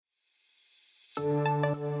Welcome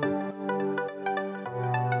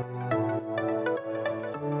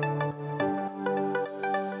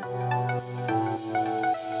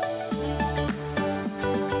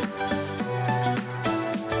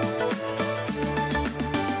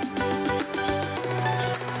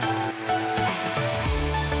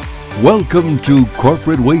to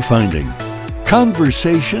Corporate Wayfinding,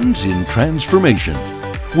 Conversations in Transformation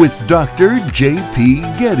with Dr. J.P.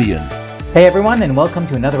 Gideon. Hey everyone, and welcome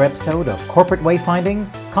to another episode of Corporate Wayfinding,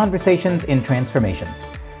 Conversations in Transformation.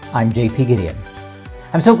 I'm J.P. Gideon.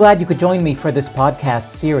 I'm so glad you could join me for this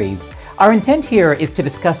podcast series. Our intent here is to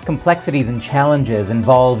discuss complexities and challenges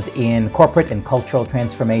involved in corporate and cultural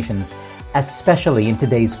transformations, especially in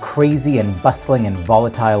today's crazy and bustling and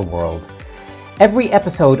volatile world. Every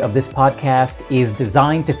episode of this podcast is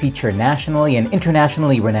designed to feature nationally and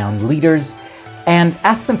internationally renowned leaders and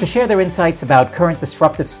ask them to share their insights about current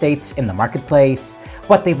disruptive states in the marketplace,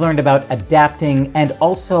 what they've learned about adapting, and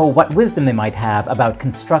also what wisdom they might have about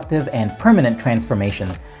constructive and permanent transformation,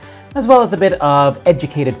 as well as a bit of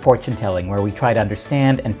educated fortune-telling where we try to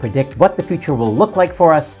understand and predict what the future will look like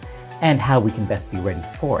for us and how we can best be ready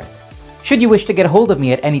for it. Should you wish to get a hold of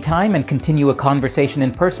me at any time and continue a conversation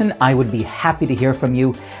in person, I would be happy to hear from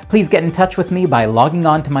you. Please get in touch with me by logging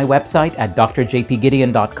on to my website at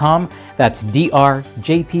drjpgideon.com. That's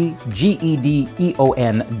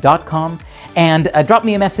drjpgedeon.com. And drop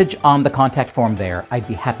me a message on the contact form there. I'd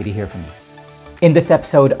be happy to hear from you. In this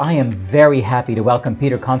episode, I am very happy to welcome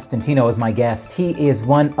Peter Constantinou as my guest. He is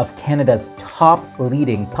one of Canada's top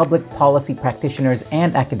leading public policy practitioners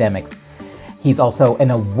and academics. He's also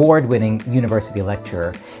an award-winning university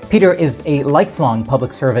lecturer. Peter is a lifelong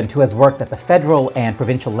public servant who has worked at the federal and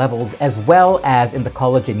provincial levels, as well as in the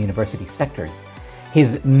college and university sectors.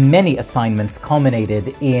 His many assignments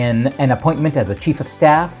culminated in an appointment as a chief of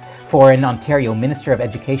staff for an Ontario Minister of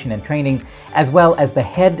Education and Training, as well as the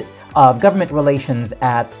head of government relations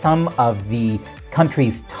at some of the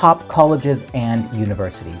country's top colleges and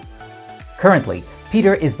universities. Currently,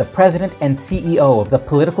 Peter is the president and CEO of the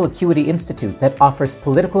Political Acuity Institute that offers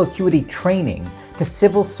political acuity training to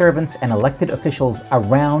civil servants and elected officials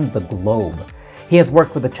around the globe. He has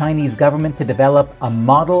worked with the Chinese government to develop a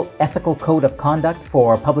model ethical code of conduct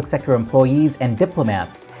for public sector employees and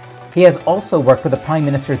diplomats. He has also worked with the Prime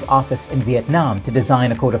Minister's office in Vietnam to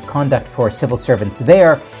design a code of conduct for civil servants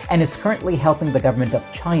there, and is currently helping the government of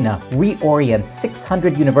China reorient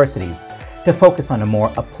 600 universities to focus on a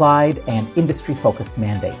more applied and industry-focused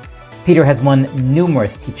mandate. Peter has won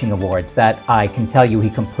numerous teaching awards that I can tell you he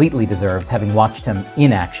completely deserves, having watched him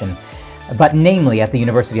in action, but namely at the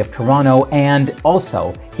University of Toronto, and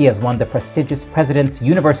also he has won the prestigious President's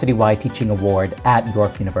University-wide Teaching Award at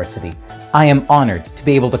York University. I am honored to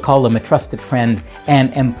be able to call him a trusted friend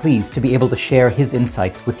and am pleased to be able to share his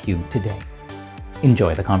insights with you today.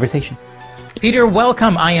 Enjoy the conversation. Peter,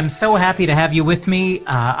 welcome. I am so happy to have you with me.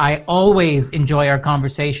 I always enjoy our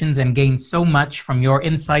conversations and gain so much from your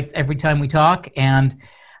insights every time we talk. And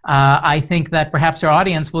I think that perhaps our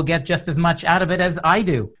audience will get just as much out of it as I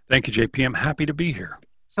do. Thank you, JP. I'm happy to be here.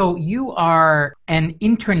 So you are an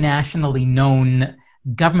internationally known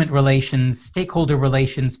government relations, stakeholder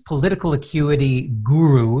relations, political acuity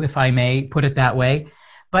guru, if I may put it that way.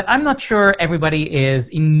 But I'm not sure everybody is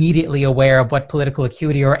immediately aware of what political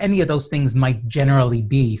acuity or any of those things might generally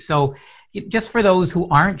be. So just for those who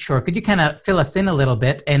aren't sure, could you kind of fill us in a little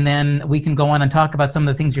bit, and then we can go on and talk about some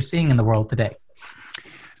of the things you're seeing in the world today?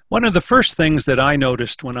 One of the first things that I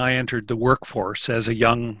noticed when I entered the workforce as a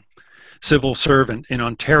young civil servant in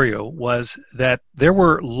Ontario was that there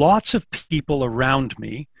were lots of people around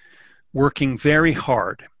me working very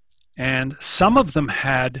hard, and some of them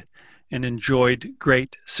had and enjoyed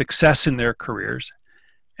great success in their careers,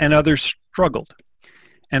 and others struggled.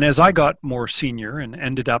 And as I got more senior and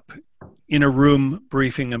ended up in a room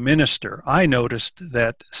briefing a minister, I noticed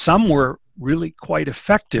that some were really quite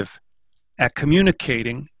effective at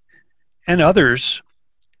communicating, and others,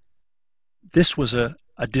 this was a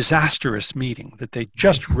disastrous meeting, that they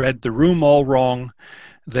just read the room all wrong.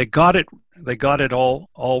 They got it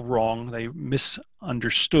all wrong. They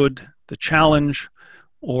misunderstood the challenge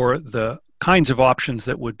or the kinds of options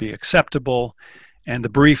that would be acceptable, and the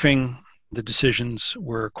briefing, the decisions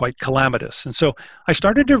were quite calamitous. And so I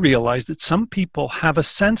started to realize that some people have a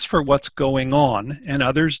sense for what's going on and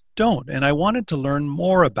others don't, and I wanted to learn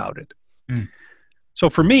more about it. So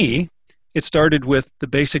for me, it started with the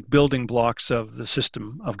basic building blocks of the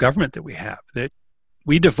system of government that we have, that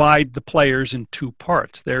we divide the players in two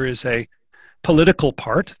parts. There is a political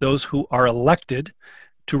part, those who are elected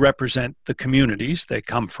to represent the communities they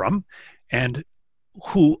come from and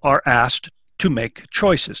who are asked to make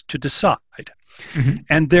choices, to decide. Mm-hmm.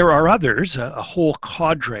 And there are others, a whole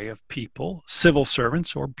cadre of people, civil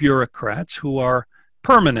servants or bureaucrats who are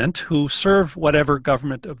permanent, who serve whatever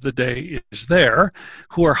government of the day is there,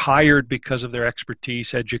 who are hired because of their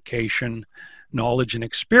expertise, education, knowledge, and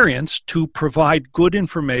experience to provide good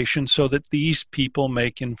information so that these people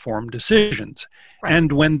make informed decisions. Right.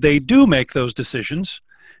 And when they do make those decisions,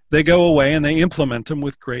 they go away and they implement them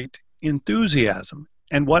with great enthusiasm.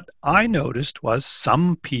 And what I noticed was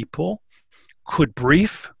some people could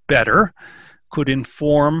brief better, could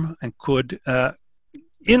inform, and could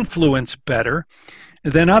influence better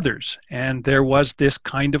than others. And there was this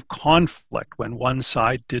kind of conflict when one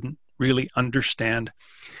side didn't really understand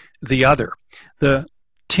the other. The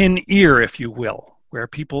tin ear, if you will, where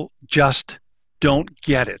people just don't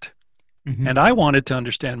get it. Mm-hmm. And I wanted to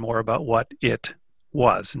understand more about what it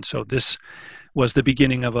was. And so this was the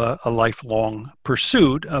beginning of a lifelong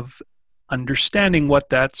pursuit of understanding what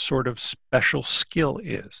that sort of special skill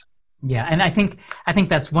is. Yeah, and I think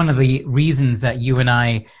that's one of the reasons that you and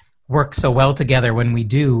I work so well together when we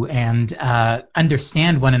do, and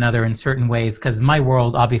understand one another in certain ways, because my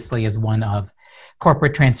world obviously is one of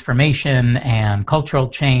corporate transformation and cultural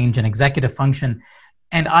change and executive function.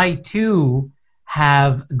 And I too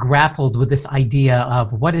have grappled with this idea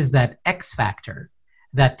of what is that X factor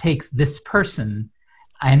that takes this person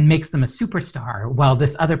and makes them a superstar, while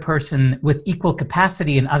this other person with equal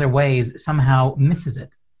capacity in other ways somehow misses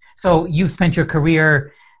it. So you've spent your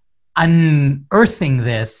career unearthing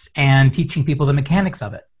this and teaching people the mechanics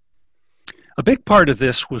of it. A big part of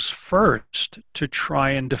this was first to try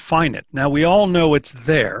and define it. Now, we all know it's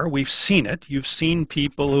there. We've seen it. You've seen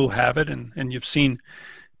people who have it, and you've seen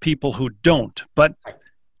people who don't. But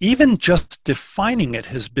even just defining it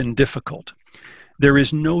has been difficult. There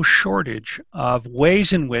is no shortage of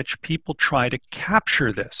ways in which people try to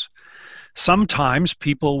capture this. Sometimes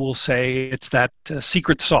people will say it's that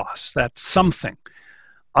secret sauce, that something.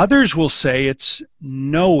 Others will say it's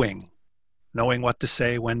knowing what to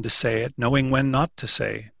say, when to say it, knowing when not to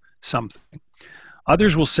say something.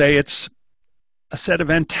 Others will say it's a set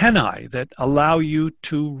of antennae that allow you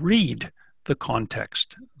to read the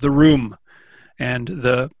context, the room, and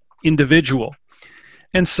the individual.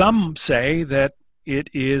 And some say that it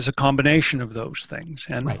is a combination of those things.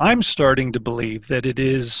 And right. I'm starting to believe that it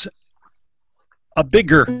is a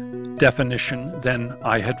bigger definition than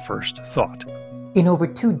I had first thought. In over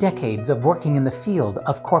 2 decades of working in the field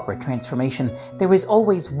of corporate transformation, there is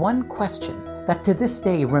always one question that to this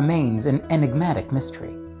day remains an enigmatic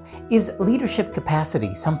mystery. Is leadership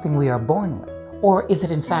capacity something we are born with? Or is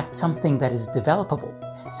it in fact something that is developable,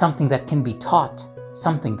 something that can be taught,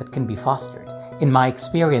 something that can be fostered? In my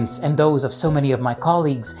experience and those of so many of my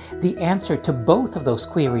colleagues, the answer to both of those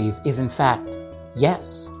queries is in fact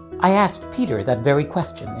yes. I asked Peter that very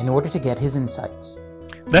question in order to get his insights.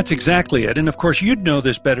 That's exactly it. And of course, you'd know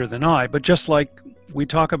this better than I, but just like we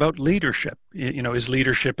talk about leadership, is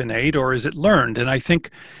leadership innate or is it learned? And I think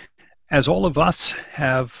as all of us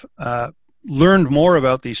have learned more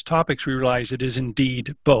about these topics, we realize it is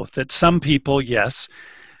indeed both. That some people, yes,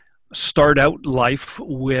 start out life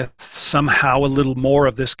with somehow a little more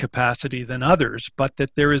of this capacity than others, but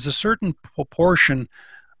that there is a certain proportion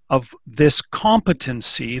of this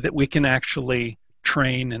competency that we can actually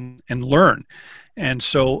train and learn. And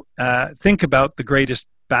so think about the greatest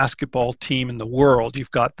basketball team in the world.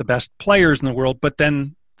 You've got the best players in the world, but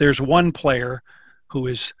then there's one player who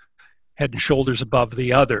is head and shoulders above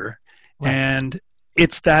the other. Right. And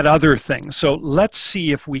it's that other thing. So let's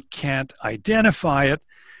see if we can't identify it.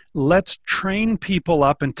 Let's train people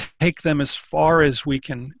up and take them as far as we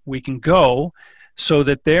can go, so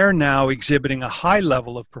that they're now exhibiting a high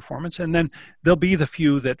level of performance, and then there'll be the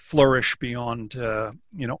few that flourish beyond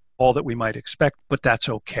all that we might expect, but that's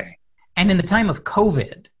okay. And in the time of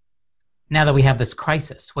COVID, now that we have this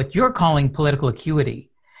crisis, what you're calling political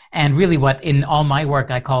acuity, and really what in all my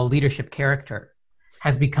work I call leadership character,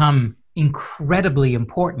 has become incredibly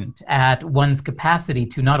important at one's capacity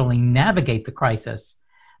to not only navigate the crisis,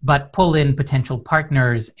 but pull in potential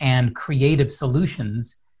partners and creative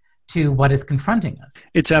solutions to what is confronting us.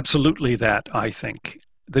 It's absolutely that, I think.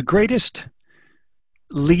 The greatest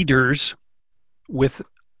leaders with,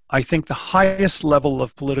 I think, the highest level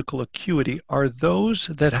of political acuity are those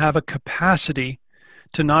that have a capacity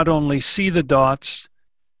to not only see the dots,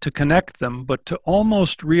 to connect them, but to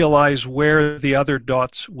almost realize where the other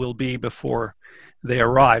dots will be before they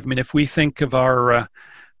arrive. I mean, if we think of our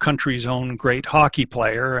country's own great hockey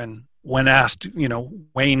player, and when asked,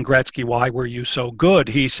 Wayne Gretzky, why were you so good?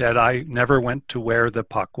 He said, I never went to where the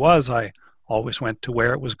puck was. I always went to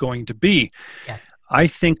where it was going to be. Yes. I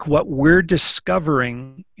think what we're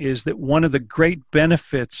discovering is that one of the great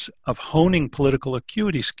benefits of honing political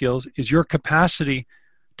acuity skills is your capacity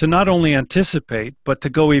to not only anticipate, but to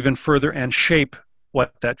go even further and shape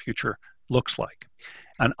what that future looks like.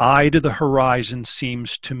 An eye to the horizon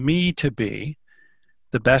seems to me to be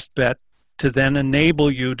the best bet to then enable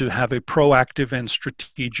you to have a proactive and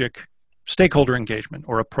strategic stakeholder engagement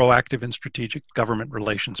or a proactive and strategic government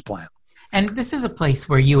relations plan. And this is a place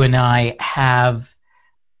where you and I have,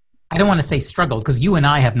 I don't want to say struggled, because you and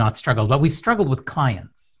I have not struggled, but we've struggled with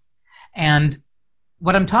clients. And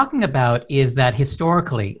what I'm talking about is that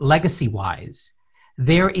historically, legacy-wise,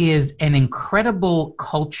 there is an incredible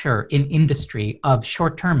culture in industry of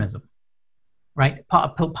short-termism, right?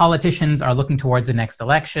 Politicians are looking towards the next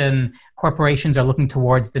election. Corporations are looking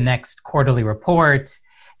towards the next quarterly report.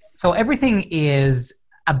 So everything is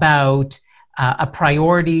about a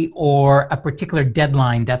priority or a particular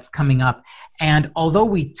deadline that's coming up. And although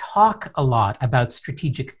we talk a lot about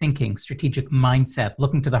strategic thinking, strategic mindset,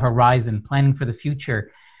 looking to the horizon, planning for the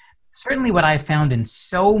future, certainly what I've found in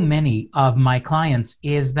so many of my clients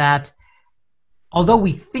is that although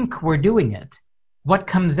we think we're doing it, what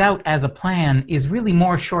comes out as a plan is really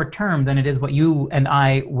more short-term than it is what you and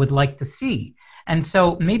I would like to see. And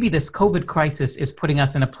so maybe this COVID crisis is putting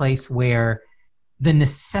us in a place where the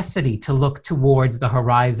necessity to look towards the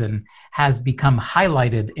horizon has become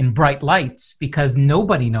highlighted in bright lights because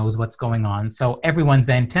nobody knows what's going on. So everyone's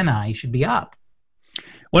antennae should be up.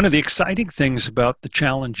 One of the exciting things about the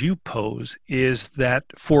challenge you pose is that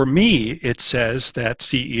for me, it says that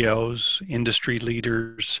CEOs, industry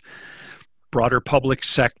leaders, broader public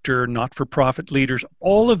sector, not-for-profit leaders,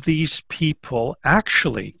 all of these people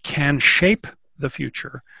actually can shape the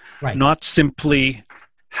future, right, not simply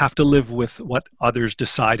have to live with what others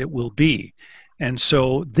decide it will be. And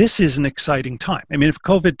so this is an exciting time. I mean, if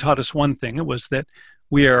COVID taught us one thing, it was that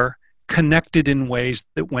we are connected in ways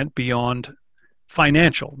that went beyond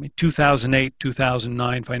financial. I mean, 2008,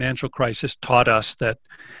 2009 financial crisis taught us that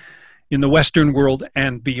in the Western world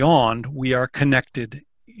and beyond, we are connected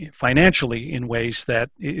financially in ways that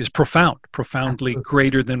is profoundly Absolutely.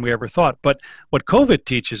 greater than we ever thought. But what COVID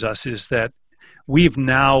teaches us is that we've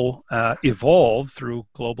now evolved through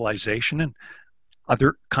globalization and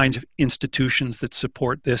other kinds of institutions that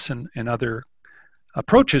support this and other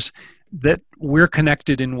approaches, that we're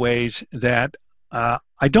connected in ways that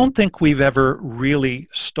I don't think we've ever really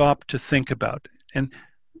stopped to think about. And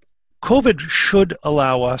COVID should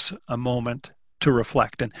allow us a moment to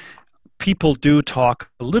reflect. And people do talk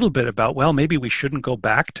a little bit about, well, maybe we shouldn't go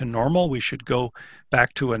back to normal. We should go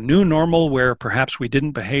back to a new normal where perhaps we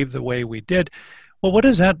didn't behave the way we did. Well, what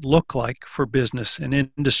does that look like for business and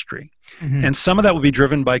industry? Mm-hmm. And some of that will be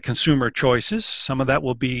driven by consumer choices. Some of that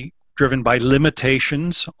will be driven by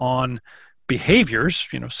limitations on behaviors.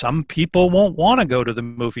 You know, some people won't want to go to the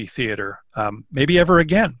movie theater, maybe ever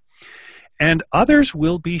again. And others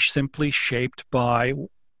will be simply shaped by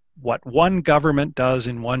what one government does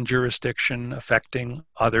in one jurisdiction affecting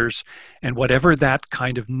others, and whatever that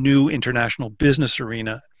kind of new international business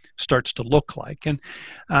arena starts to look like. And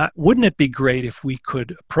wouldn't it be great if we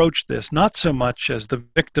could approach this not so much as the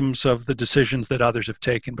victims of the decisions that others have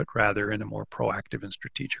taken, but rather in a more proactive and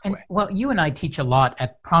strategic way? Well, you and I teach a lot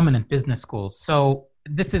at prominent business schools. So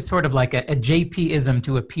this is sort of like a JP-ism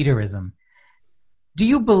to a Peterism. Do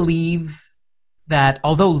you believe that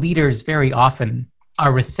although leaders very often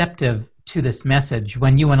are receptive to this message,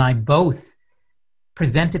 when you and I both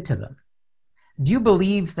present it to them, do you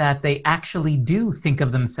believe that they actually do think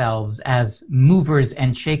of themselves as movers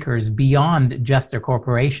and shakers beyond just their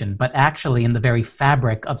corporation, but actually in the very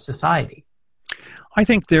fabric of society? I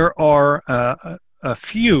think there are a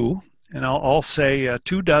few, and I'll say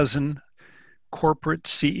 24 corporate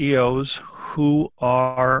CEOs who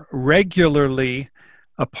are regularly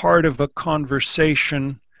a part of a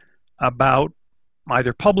conversation about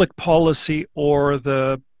either public policy or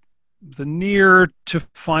the near to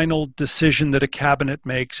final decision that a cabinet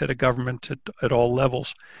makes at a government at all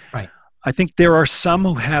levels. Right. I think there are some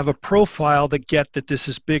who have a profile that get that this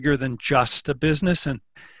is bigger than just a business, and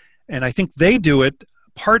I think they do it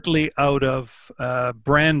partly out of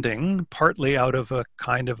branding, partly out of a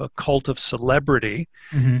kind of a cult of celebrity,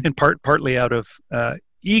 Mm-hmm. and partly out of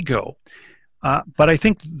ego. But I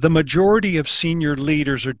think the majority of senior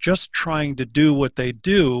leaders are just trying to do what they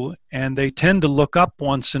do, and they tend to look up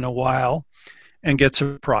once in a while and get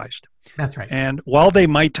surprised. That's right. And while they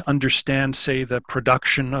might understand, say, the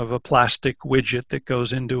production of a plastic widget that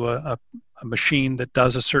goes into a machine that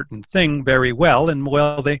does a certain thing very well, and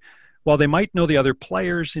while they might know the other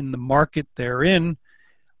players in the market they're in,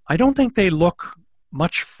 I don't think they look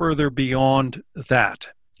much further beyond that.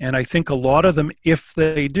 And I think a lot of them, if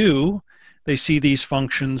they do, they see these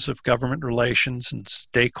functions of government relations and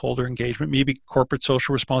stakeholder engagement, maybe corporate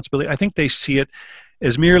social responsibility. I think they see it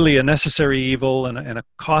as merely a necessary evil and a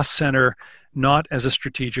cost center, not as a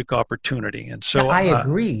strategic opportunity. And so I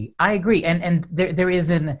agree. And there is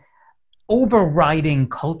an overriding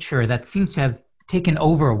culture that seems to have taken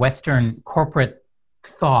over Western corporate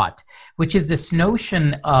thought, which is this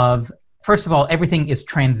notion of, first of all, everything is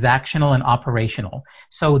transactional and operational.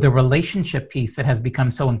 So the relationship piece that has become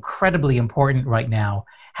so incredibly important right now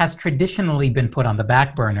has traditionally been put on the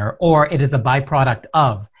back burner, or it is a byproduct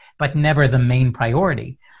of, but never the main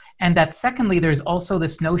priority. And that secondly, there's also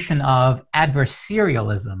this notion of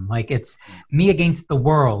adversarialism, like it's me against the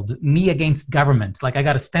world, me against government. Like I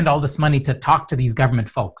got to spend all this money to talk to these government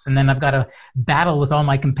folks, and then I've got to battle with all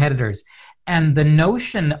my competitors. And the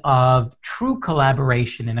notion of true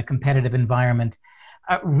collaboration in a competitive environment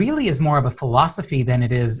really is more of a philosophy than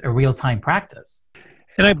it is a real-time practice.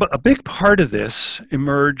 And a big part of this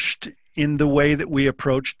emerged in the way that we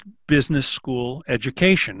approached business school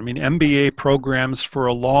education. I mean, MBA programs for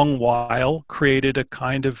a long while created a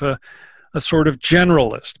kind of a sort of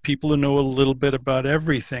generalist, people who know a little bit about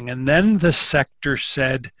everything. And then the sector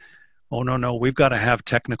said, oh, no, we've got to have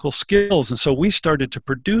technical skills. And so we started to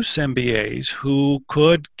produce MBAs who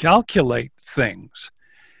could calculate things,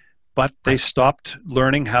 but they stopped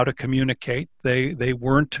learning how to communicate. They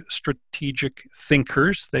weren't strategic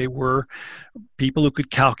thinkers. They were people who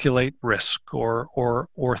could calculate risk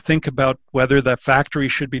or think about whether the factory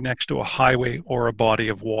should be next to a highway or a body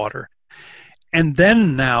of water. And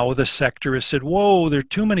then now the sector has said, whoa, there are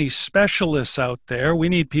too many specialists out there. We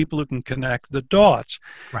need people who can connect the dots.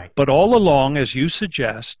 Right. But all along, as you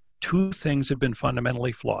suggest, two things have been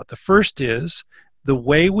fundamentally flawed. The first is the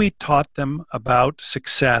way we taught them about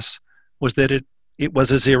success was that it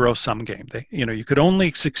was a zero-sum game. You could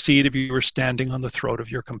only succeed if you were standing on the throat of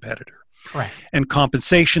your competitor. Right. And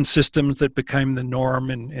compensation systems that became the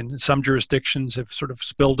norm in some jurisdictions have sort of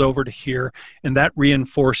spilled over to here, and that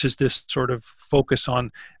reinforces this sort of focus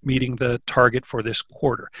on meeting the target for this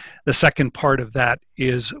quarter. The second part of that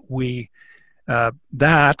is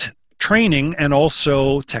that training and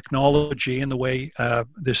also technology and the way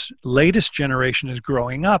this latest generation is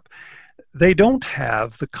growing up, they don't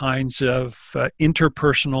have the kinds of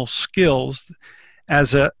interpersonal skills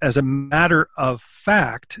as a matter of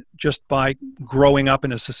fact, just by growing up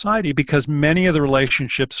in a society, because many of the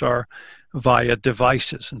relationships are via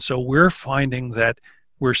devices. And so we're finding that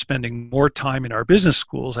we're spending more time in our business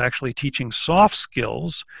schools actually teaching soft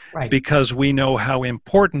skills, right, because we know how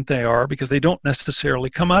important they are, because they don't necessarily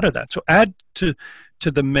come out of that. So add to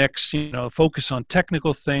the mix, focus on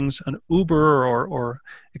technical things, an uber or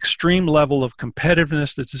extreme level of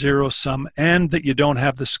competitiveness that's zero sum, and that you don't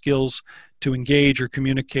have the skills to engage or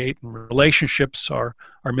communicate, and relationships are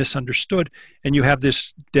misunderstood, and you have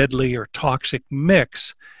this deadly or toxic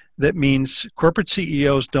mix that means corporate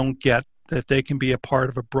CEOs don't get that they can be a part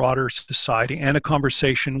of a broader society and a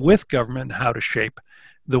conversation with government how to shape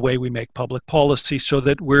the way we make public policy so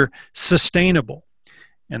that we're sustainable.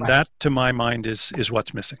 And that, to my mind, is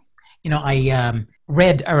what's missing. I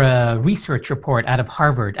read a research report out of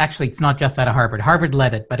Harvard. Actually, it's not just out of Harvard. Harvard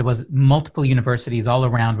led it, but it was multiple universities all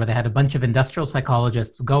around where they had a bunch of industrial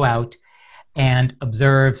psychologists go out and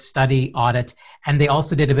observe, study, audit. And they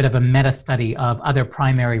also did a bit of a meta study of other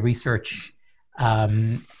primary research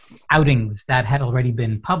outings that had already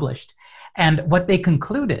been published. And what they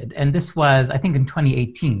concluded, and this was, I think, in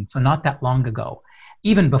 2018, so not that long ago,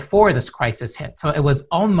 even before this crisis hit, so it was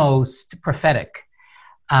almost prophetic.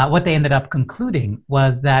 What they ended up concluding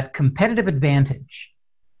was that competitive advantage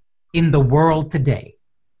in the world today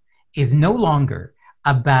is no longer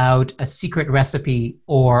about a secret recipe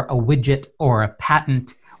or a widget or a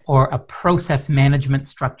patent or a process management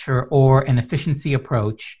structure or an efficiency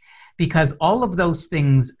approach, because all of those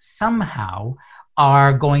things somehow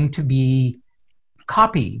are going to be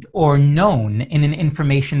copied or known in an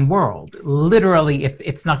information world. Literally, if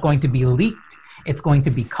it's not going to be leaked, it's going to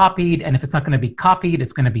be copied. And if it's not going to be copied,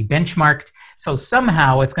 it's going to be benchmarked. So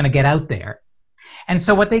somehow it's going to get out there. And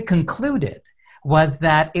so what they concluded was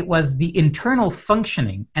that it was the internal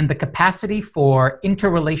functioning and the capacity for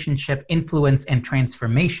interrelationship influence and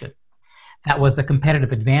transformation that was a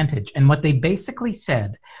competitive advantage. And what they basically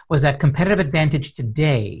said was that competitive advantage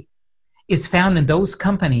today is found in those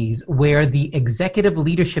companies where the executive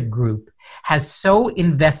leadership group has so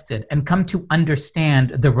invested and come to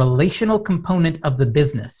understand the relational component of the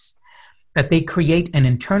business that they create an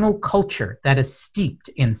internal culture that is steeped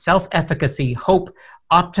in self-efficacy, hope,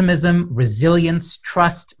 optimism, resilience,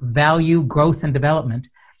 trust, value, growth and development,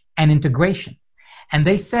 and integration. And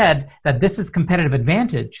they said that this is competitive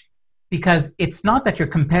advantage because it's not that your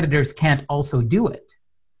competitors can't also do it,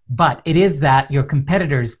 but it is that your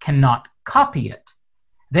competitors cannot copy it.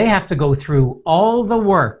 They have to go through all the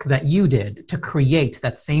work that you did to create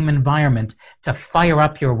that same environment, to fire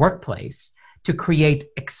up your workplace, to create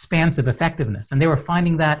expansive effectiveness. And they were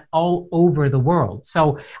finding that all over the world.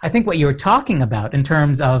 So I think what you're talking about in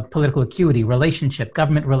terms of political acuity, relationship,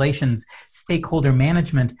 government relations, stakeholder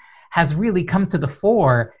management has really come to the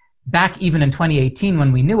fore back even in 2018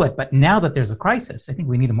 when we knew it. But now that there's a crisis, I think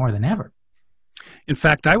we need it more than ever. In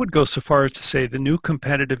fact, I would go so far as to say the new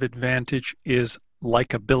competitive advantage is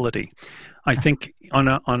likability. I think on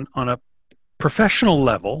a professional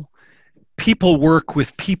level, people work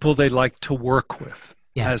with people they like to work with.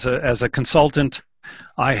 Yes. As a consultant,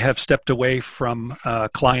 I have stepped away from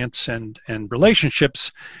clients and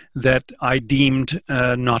relationships that I deemed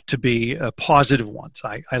not to be positive ones.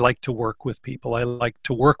 I like to work with people I like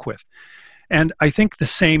to work with. And I think the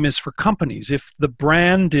same is for companies. If the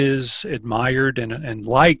brand is admired and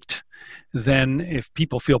liked, then if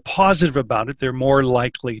people feel positive about it, they're more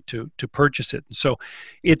likely to purchase it. And so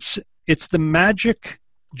it's the magic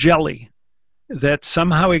jelly that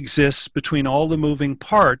somehow exists between all the moving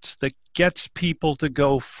parts that gets people to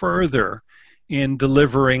go further in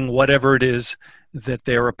delivering whatever it is that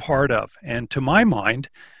they're a part of. And to my mind,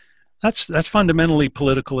 that's fundamentally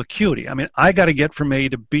political acuity. I mean, I got to get from A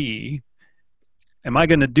to B. Am I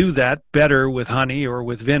going to do that better with honey or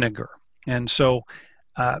with vinegar? And so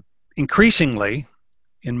increasingly,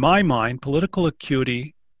 in my mind, political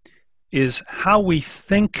acuity is how we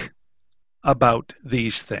think about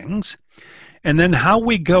these things, and then how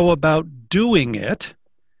we go about doing it,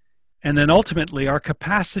 and then ultimately our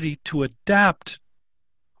capacity to adapt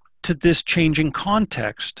to this changing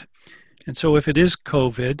context. And so if it is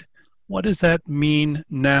COVID, what does that mean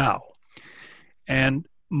now? And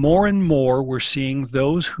more we're seeing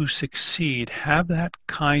those who succeed have that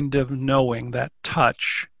kind of knowing, that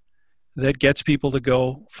touch that gets people to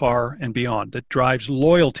go far and beyond, that drives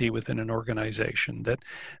loyalty within an organization, that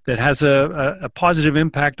has a positive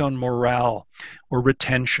impact on morale or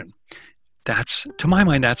retention. That's, to my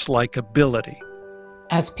mind, that's likability.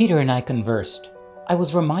 As Peter and I conversed, I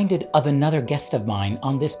was reminded of another guest of mine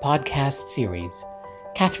on this podcast series,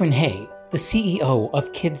 Catherine Hay, the CEO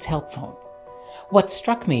of Kids Help Phone. What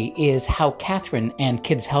struck me is how Catherine and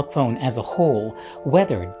Kids Help Phone as a whole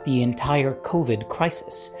weathered the entire COVID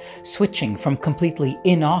crisis, switching from completely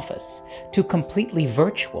in-office to completely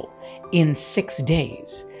virtual in 6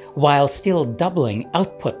 days, while still doubling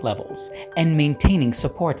output levels and maintaining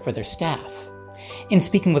support for their staff. In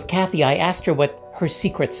speaking with Kathy, I asked her what her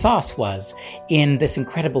secret sauce was in this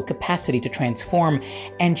incredible capacity to transform,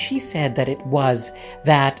 and she said that it was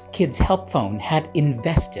that Kids Help Phone had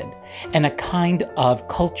invested in a kind of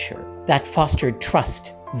culture that fostered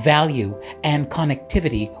trust, value, and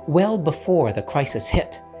connectivity well before the crisis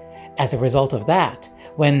hit. As a result of that,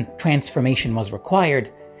 when transformation was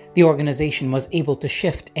required, the organization was able to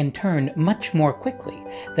shift and turn much more quickly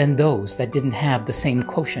than those that didn't have the same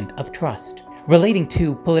quotient of trust. Relating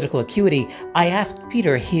to political acuity, I asked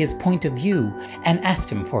Peter his point of view and asked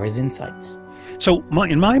him for his insights. So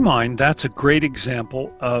in my mind, that's a great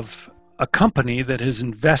example of a company that has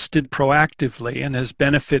invested proactively and has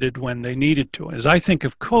benefited when they needed to. As I think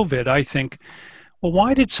of COVID, I think, well,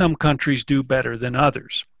 why did some countries do better than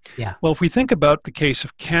others? Yeah. Well, if we think about the case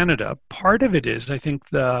of Canada, part of it is, I think,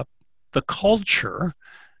 the culture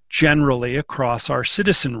generally across our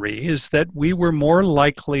citizenry is that we were more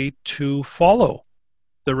likely to follow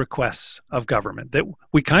the requests of government, that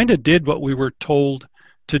we kind of did what we were told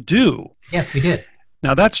to do. Yes, we did.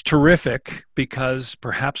 Now that's terrific because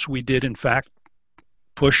perhaps we did in fact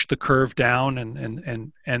push the curve down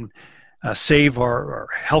and save our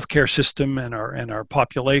healthcare system and our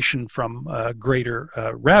population from greater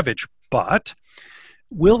ravage. But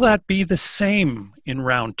will that be the same in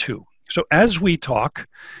round two? So as we talk,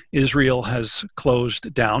 Israel has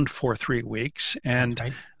closed down for 3 weeks,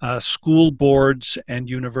 and school boards and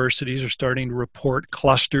universities are starting to report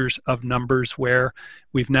clusters of numbers where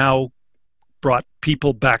we've now brought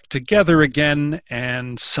people back together again,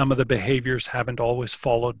 and some of the behaviors haven't always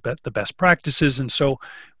followed the best practices, and so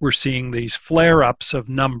we're seeing these flare-ups of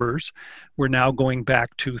numbers. We're now going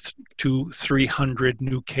back to 300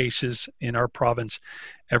 new cases in our province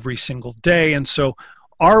every single day, and so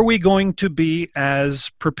are we going to be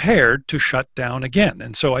as prepared to shut down again?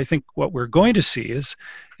 And so I think what we're going to see is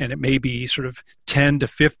and it may be sort of 10 to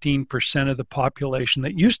 15% of the population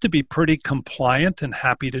that used to be pretty compliant and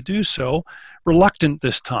happy to do so, reluctant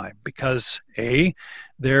this time because A,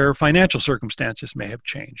 their financial circumstances may have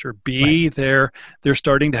changed, or B, Right. they're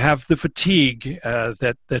starting to have the fatigue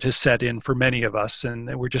that has set in for many of us,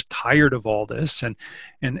 and we're just tired of all this.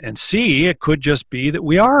 And C, it could just be that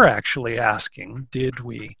we are actually asking, did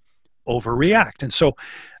we overreact? And so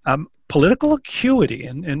political acuity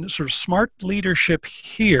and sort of smart leadership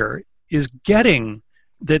here is getting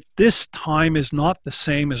that this time is not the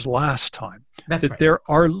same as last time. That's that right. there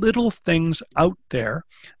are little things out there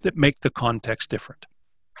that make the context different.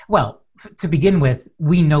 Well, to begin with,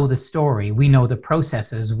 we know the story, we know the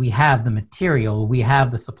processes, we have the material, we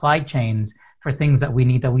have the supply chains for things that we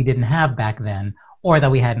need that we didn't have back then, or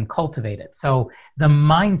that we hadn't cultivated. So the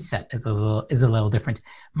mindset is a little different.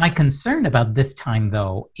 My concern about this time,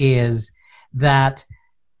 though, is that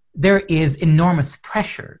there is enormous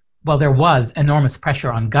pressure. Well, there was enormous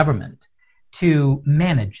pressure on government to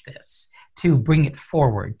manage this, to bring it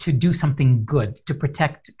forward, to do something good, to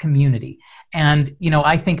protect community. And,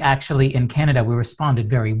 I think actually in Canada, we responded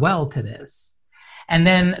very well to this. And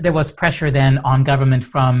then there was pressure then on government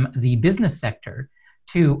from the business sector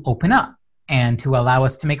to open up and to allow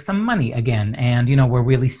us to make some money again. And, we're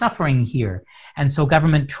really suffering here. And so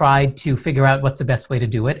government tried to figure out what's the best way to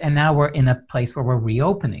do it. And now we're in a place where we're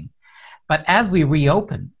reopening. But as we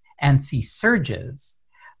reopen and see surges,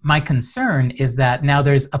 my concern is that now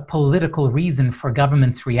there's a political reason for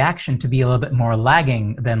government's reaction to be a little bit more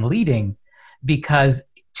lagging than leading, because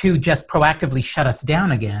to just proactively shut us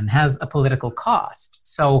down again has a political cost.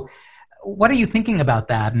 So what are you thinking about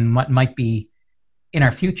that and what might be in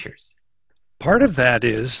our futures? Part of that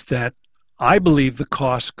is that I believe the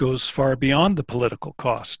cost goes far beyond the political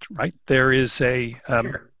cost, right? There is a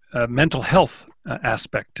mental health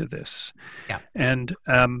aspect to this. Yeah. And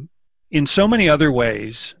in so many other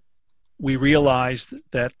ways, we realized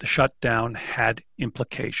that the shutdown had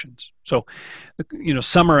implications. So,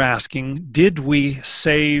 some are asking, did we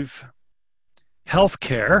save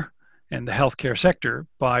healthcare and the healthcare sector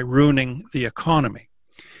by ruining the economy?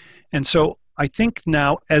 And so I think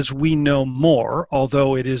now, as we know more,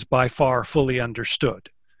 although it is by far fully understood,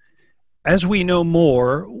 as we know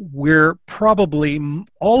more, we're probably,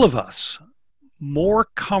 all of us, more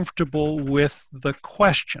comfortable with the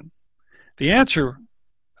question. The answer,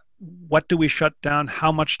 what do we shut down?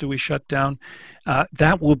 How much do we shut down?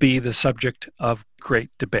 That will be the subject of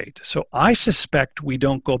great debate. So I suspect we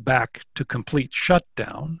don't go back to complete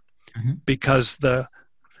shutdown because the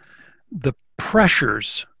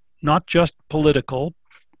pressures, not just political,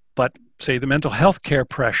 but say the mental health care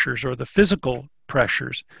pressures or the physical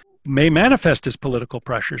pressures may manifest as political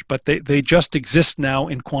pressures, but they just exist now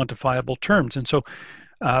in quantifiable terms. And so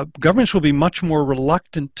governments will be much more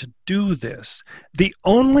reluctant to do this. The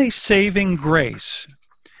only saving grace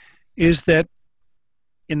is that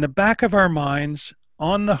in the back of our minds,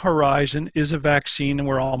 on the horizon is a vaccine and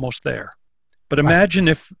we're almost there. But imagine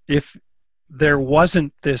if there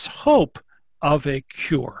wasn't this hope of a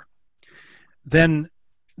cure, then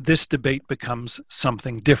this debate becomes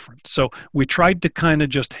something different. So we tried to kind of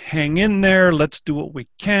just hang in there. Let's do what we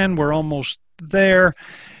can. We're almost there.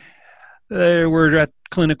 We're at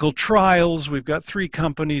clinical trials. We've got 3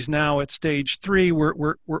 companies now at stage 3.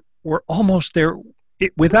 We're almost there.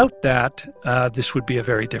 Without that, this would be a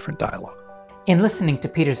very different dialogue. In listening to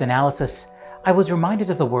Peter's analysis, I was reminded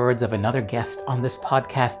of the words of another guest on this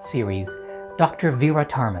podcast series, Dr. Vera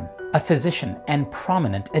Tarman, a physician and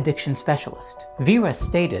prominent addiction specialist. Vera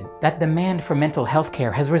stated that demand for mental health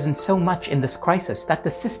care has risen so much in this crisis that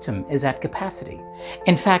the system is at capacity.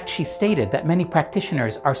 In fact, she stated that many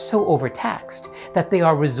practitioners are so overtaxed that they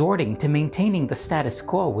are resorting to maintaining the status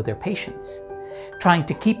quo with their patients, trying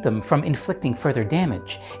to keep them from inflicting further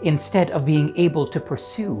damage instead of being able to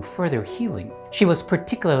pursue further healing. She was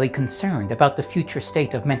particularly concerned about the future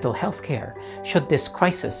state of mental health care should this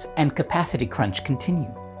crisis and capacity crunch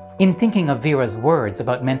continue. In thinking of Vera's words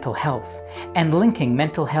about mental health and linking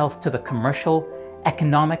mental health to the commercial,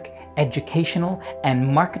 economic, educational, and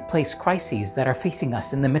marketplace crises that are facing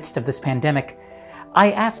us in the midst of this pandemic,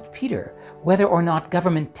 I asked Peter whether or not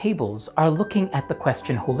government tables are looking at the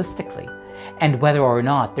question holistically, and whether or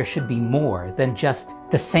not there should be more than just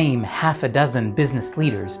the same half a dozen business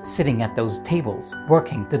leaders sitting at those tables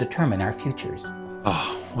working to determine our futures.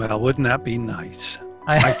 Oh, well, wouldn't that be nice?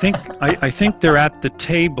 I think they're at the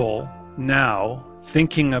table now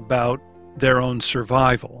thinking about their own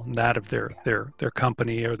survival and that of their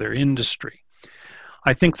company or their industry.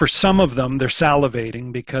 I think for some of them, they're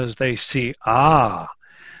salivating because they see,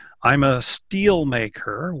 I'm a steel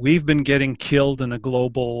maker. We've been getting killed in a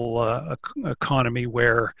global economy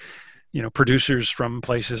where, producers from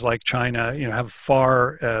places like China, have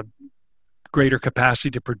far greater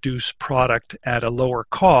capacity to produce product at a lower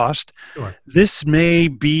cost. Sure. This may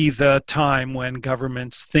be the time when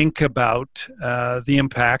governments think about the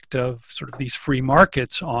impact of sort of these free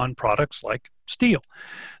markets on products like steel.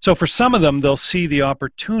 So for some of them, they'll see the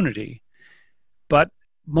opportunity, but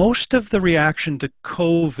most of the reaction to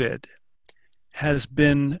COVID has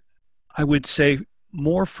been, I would say,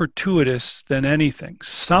 more fortuitous than anything.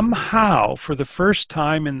 Somehow, for the first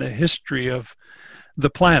time in the history of the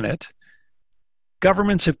planet,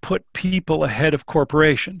 governments have put people ahead of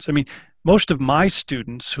corporations. I mean, most of my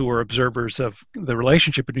students who are observers of the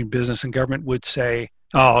relationship between business and government would say,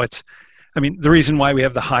 the reason why we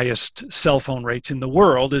have the highest cell phone rates in the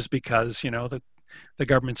world is because, the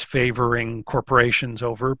government's favoring corporations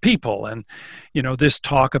over people. And, this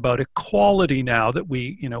talk about equality now that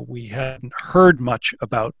we hadn't heard much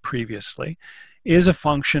about previously is a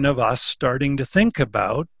function of us starting to think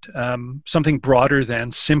about something broader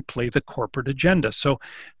than simply the corporate agenda. So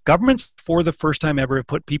governments, for the first time ever, have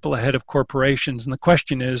put people ahead of corporations. And the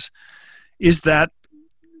question is that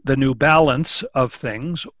the new balance of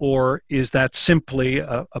things, or is that simply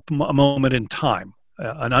a moment in time,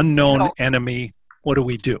 an unknown enemy? What do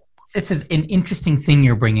we do? This is an interesting thing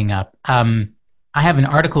you're bringing up. I have an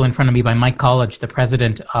article in front of me by Mike College, the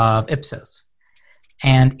president of Ipsos.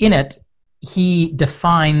 And in it, he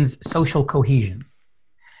defines social cohesion,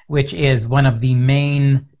 which is one of the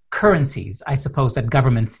main currencies, I suppose, that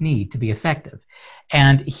governments need to be effective.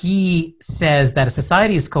 And he says that a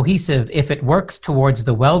society is cohesive if it works towards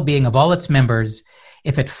the well-being of all its members,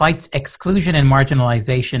 if it fights exclusion and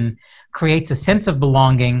marginalization, creates a sense of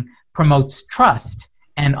belonging, promotes trust,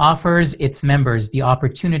 and offers its members the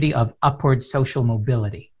opportunity of upward social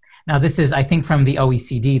mobility. Now, this is, I think, from the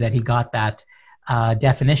OECD that he got that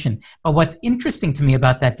definition. But what's interesting to me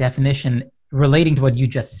about that definition, relating to what you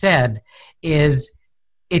just said, is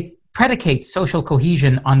it predicates social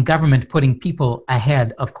cohesion on government putting people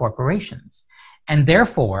ahead of corporations. And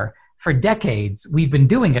therefore, for decades, we've been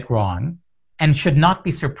doing it wrong and should not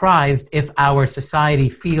be surprised if our society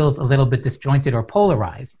feels a little bit disjointed or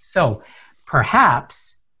polarized. So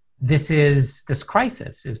perhaps this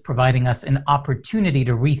crisis is providing us an opportunity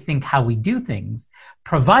to rethink how we do things,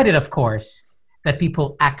 provided, of course, that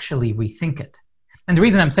people actually rethink it. And the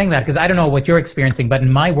reason I'm saying that, because I don't know what you're experiencing, but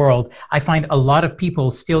in my world, I find a lot of people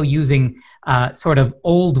still using sort of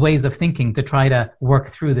old ways of thinking to try to work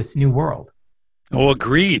through this new world. Oh,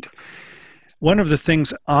 agreed. One of the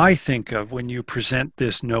things I think of when you present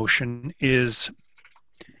this notion is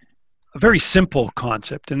a very simple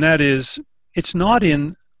concept, and that is it's not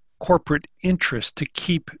in corporate interest to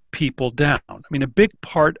keep people down. I mean, a big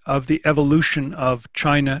part of the evolution of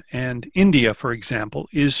China and India, for example,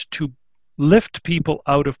 is to lift people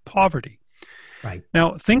out of poverty. Right.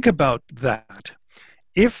 Now, think about that.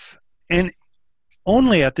 If, and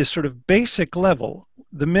only at this sort of basic level,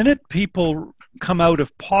 the minute people come out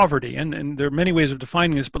of poverty, and there are many ways of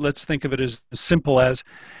defining this, but let's think of it as simple as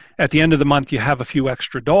at the end of the month you have a few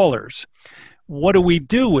extra dollars. What do we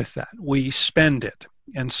do with that? We spend it.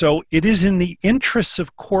 And so it is in the interests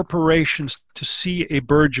of corporations to see a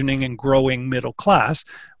burgeoning and growing middle class.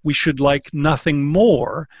 We should like nothing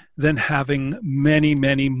more than having many,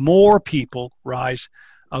 many more people rise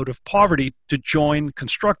out of poverty to join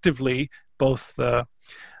constructively both the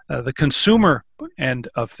consumer end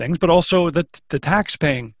of things, but also the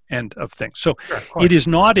tax-paying end of things. So sure, it is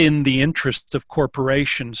not in the interest of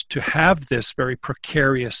corporations to have this very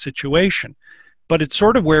precarious situation, but it's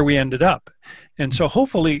sort of where we ended up. And so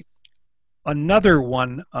hopefully another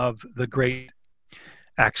one of the great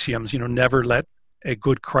axioms, never let a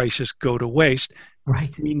good crisis go to waste,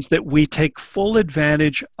 right, means that we take full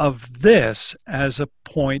advantage of this as a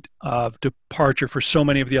point of departure for so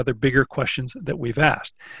many of the other bigger questions that we've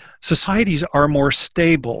asked. Societies are more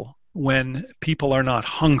stable when people are not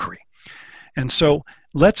hungry. And so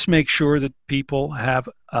let's make sure that people have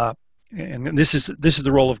and this is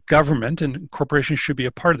the role of government, and corporations should be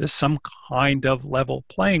a part of this, some kind of level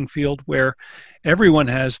playing field where everyone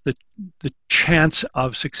has the chance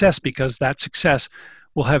of success, because that success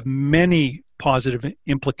will have many positive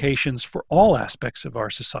implications for all aspects of our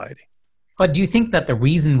society. But do you think that the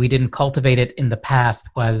reason we didn't cultivate it in the past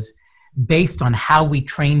was based on how we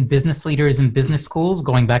trained business leaders in business schools,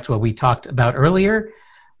 going back to what we talked about earlier?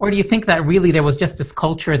 Or do you think that really there was just this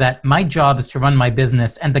culture that my job is to run my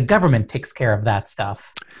business and the government takes care of that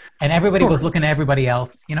stuff and everybody was looking at everybody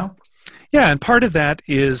else, Yeah, and part of that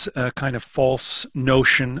is a kind of false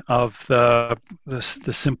notion of the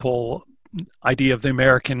simple idea of the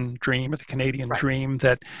American dream or the Canadian Right. dream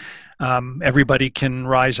that everybody can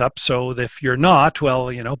rise up. So if you're not, well,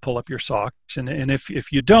 pull up your socks, and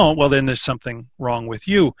if you don't, well, then there's something wrong with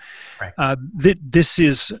you. Right. This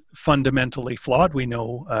is fundamentally flawed. We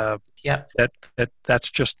know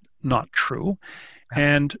that's just not true,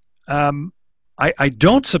 and I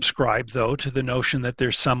don't subscribe, though, to the notion that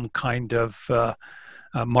there's some kind of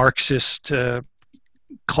Marxist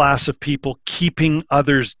class of people keeping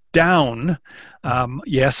others down.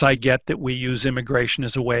 Yes, I get that we use immigration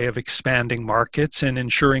as a way of expanding markets and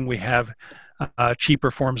ensuring we have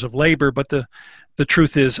cheaper forms of labor, but the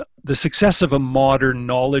truth is the success of a modern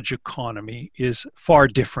knowledge economy is far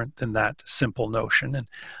different than that simple notion. And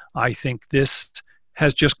I think this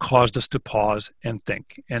has just caused us to pause and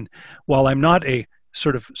think. And while I'm not a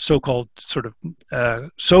so-called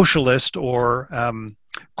socialist or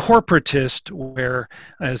corporatist, where,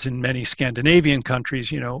 as in many Scandinavian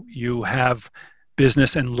countries, you have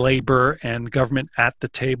business and labor and government at the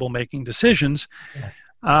table making decisions. Yes.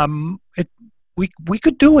 We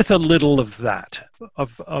could do with a little of that,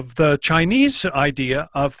 of the Chinese idea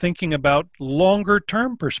of thinking about longer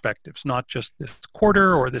term perspectives, not just this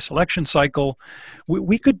quarter or this election cycle.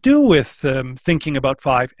 We could do with thinking about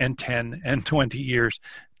 5 and 10 and 20 years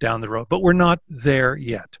down the road, but we're not there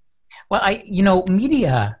yet. Well,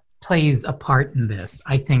 media plays a part in this,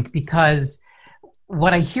 I think, because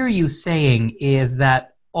what I hear you saying is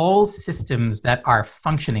that all systems that are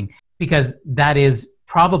functioning, because that is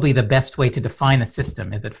probably the best way to define a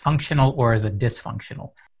system. Is it functional or is it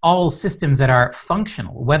dysfunctional? All systems that are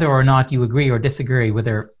functional, whether or not you agree or disagree with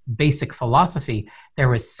their basic philosophy,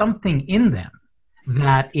 there is something in them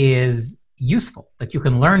that is useful, that you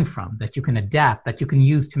can learn from, that you can adapt, that you can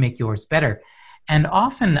use to make yours better. And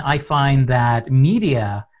often I find that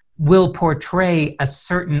media will portray a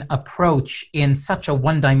certain approach in such a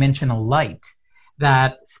one-dimensional light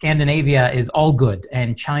that Scandinavia is all good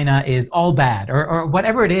and China is all bad, or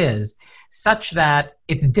whatever it is, such that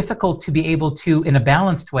it's difficult to be able to, in a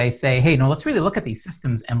balanced way, say, hey, no, let's really look at these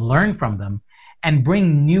systems and learn from them and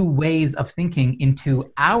bring new ways of thinking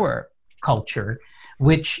into our culture,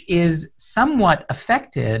 which is somewhat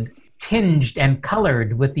affected, tinged, and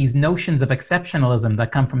colored with these notions of exceptionalism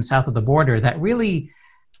that come from south of the border that really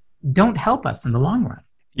don't help us in the long run.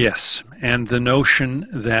 Yes, and the notion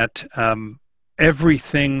that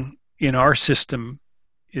everything in our system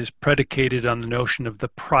is predicated on the notion of the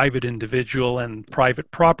private individual and private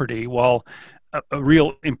property, while a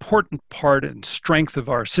real important part and strength of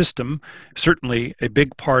our system, certainly a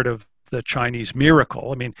big part of the Chinese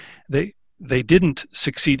miracle. I mean, they didn't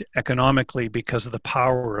succeed economically because of the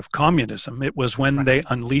power of communism. It was when they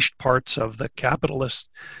unleashed parts of the capitalist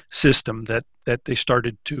system that they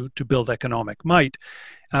started to build economic might.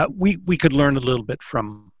 We could learn a little bit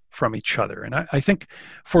from each other. And I think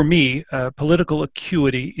for me, political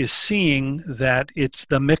acuity is seeing that it's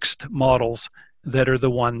the mixed models that are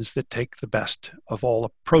the ones that take the best of all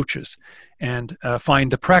approaches and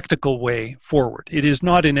find the practical way forward. It is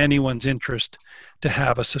not in anyone's interest to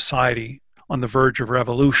have a society on the verge of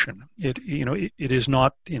revolution. It is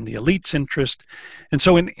not in the elite's interest. And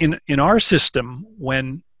so in our system,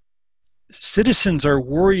 when citizens are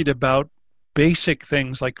worried about basic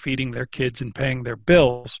things like feeding their kids and paying their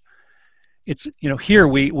bills, it's, here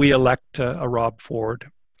we elect a Rob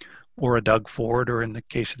Ford or a Doug Ford, or in the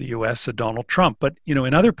case of the US, a Donald Trump. But,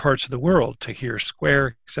 in other parts of the world, Tahrir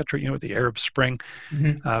Square, et cetera, the Arab Spring,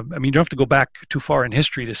 you don't have to go back too far in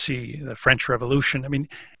history to see the French Revolution. I mean,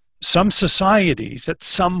 some societies at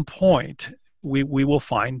some point, we will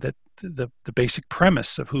find that the basic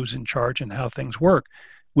premise of who's in charge and how things work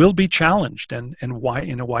will be challenged and why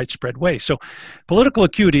in a widespread way. So political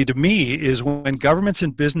acuity to me is when governments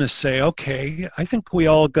and business say, okay, I think we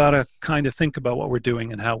all got to kind of think about what we're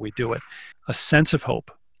doing and how we do it. A sense of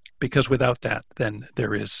hope, because without that, then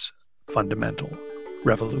there is fundamental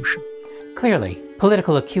revolution. Clearly,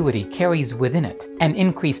 political acuity carries within it an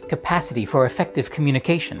increased capacity for effective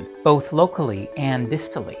communication, both locally and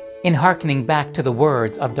distally. In hearkening back to the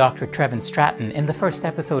words of Dr. Trevin Stratton in the first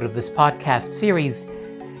episode of this podcast series,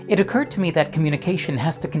 it occurred to me that communication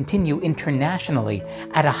has to continue internationally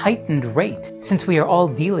at a heightened rate since we are all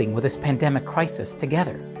dealing with this pandemic crisis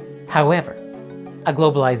together. However, a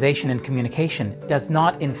globalization in communication does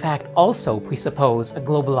not in fact also presuppose a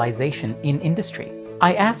globalization in industry.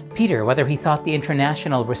 I asked Peter whether he thought the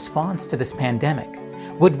international response to this pandemic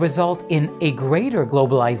would result in a greater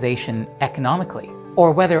globalization economically,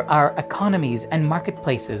 or whether our economies and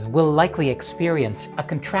marketplaces will likely experience a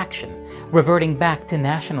contraction, reverting back to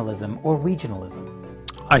nationalism or regionalism?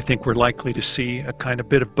 I think we're likely to see a kind of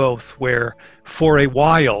bit of both, where for a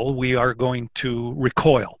while we are going to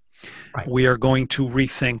recoil. Right. We are going to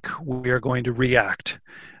rethink, we are going to react.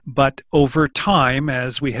 But over time,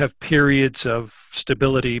 as we have periods of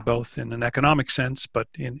stability, both in an economic sense, but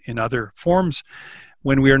in other forms,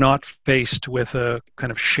 when we are not faced with a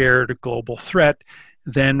kind of shared global threat,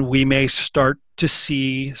 then we may start to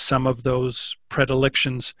see some of those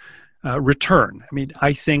predilections return. I mean,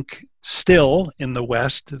 I think still in the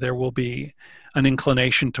West, there will be an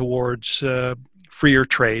inclination towards freer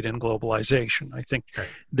trade and globalization. I think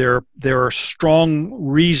there are strong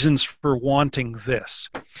reasons for wanting this.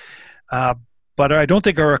 But I don't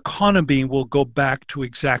think our economy will go back to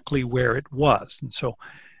exactly where it was. And so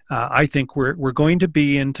I think we're going to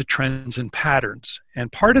be into trends and patterns.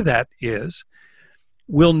 And part of that is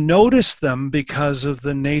we'll notice them because of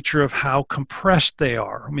the nature of how compressed they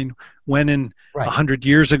are. I mean, when in 100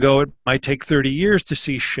 years ago, it might take 30 years to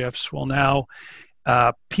see shifts. Well, now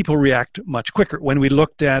people react much quicker. When we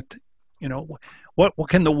looked at, what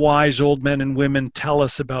can the wise old men and women tell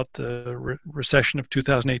us about the recession of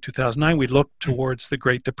 2008, 2009, we looked towards the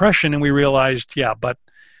Great Depression and we realized, but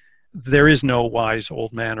there is no wise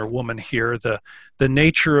old man or woman here. The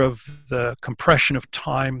nature of the compression of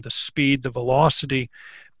time, the speed, the velocity,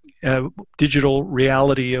 digital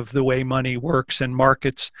reality of the way money works and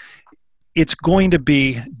markets, it's going to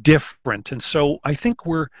be different. And so I think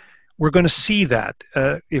we're going to see that.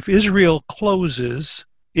 If Israel closes,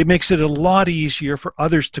 it makes it a lot easier for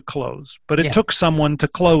others to close. But it took someone to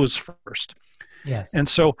close first. Yes. And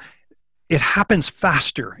so it happens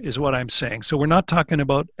faster is what I'm saying. So we're not talking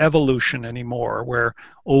about evolution anymore, where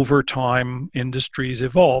over time industries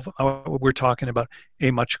evolve. We're talking about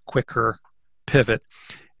a much quicker pivot.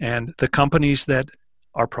 And the companies that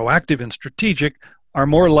are proactive and strategic are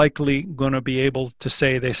more likely going to be able to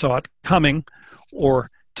say they saw it coming or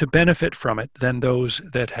to benefit from it than those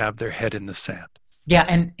that have their head in the sand. Yeah,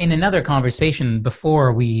 and in another conversation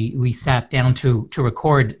before we sat down to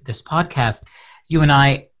record this podcast, you and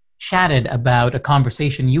I chatted about a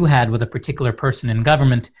conversation you had with a particular person in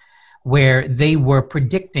government where they were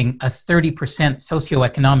predicting a 30%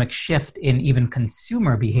 socioeconomic shift in even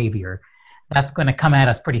consumer behavior that's going to come at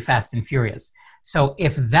us pretty fast and furious. So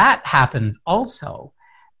if that happens also,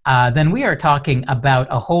 then we are talking about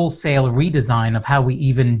a wholesale redesign of how we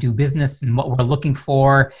even do business and what we're looking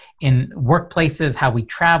for in workplaces, how we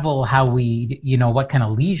travel, how we, what kind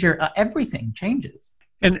of leisure, everything changes.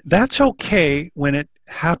 And that's okay when it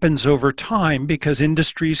happens over time because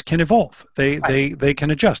industries can evolve. They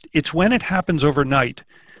can adjust. It's when it happens overnight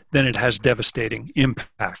then it has devastating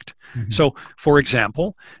impact. Mm-hmm. So, for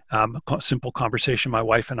example, a simple conversation my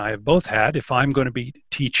wife and I have both had, if I'm going to be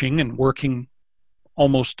teaching and working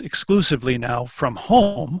almost exclusively now from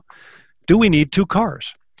home, do we need two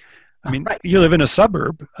cars? I mean, you live in a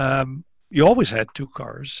suburb, you always had two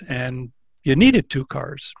cars and you needed two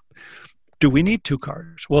cars. Do we need two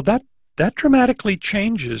cars? Well, that dramatically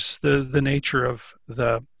changes the nature of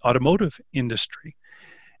the automotive industry.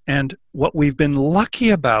 And what we've been lucky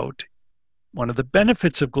about, one of the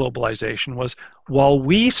benefits of globalization was while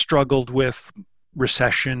we struggled with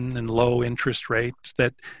recession and low interest rates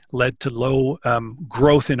that led to low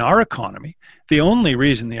growth in our economy, the only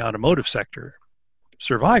reason the automotive sector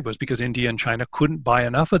survived was because India and China couldn't buy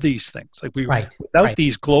enough of these things. Like without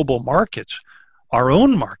these global markets, our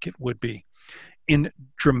own market would be in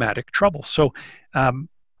dramatic trouble. So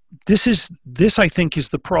this I think is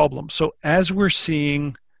the problem. So as we're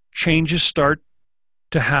seeing changes start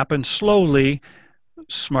to happen slowly,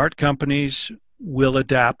 smart companies will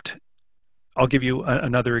adapt. I'll give you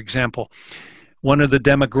another example. One of the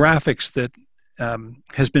demographics that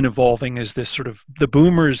has been evolving is this sort of the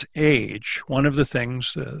boomers' age. One of the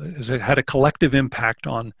things is it had a collective impact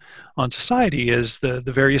on society is the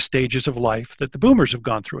various stages of life that the boomers have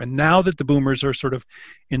gone through. And now that the boomers are sort of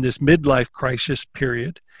in this midlife crisis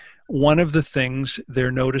period, one of the things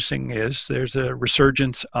they're noticing is there's a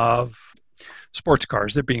resurgence of sports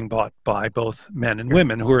cars. They're being bought by both men and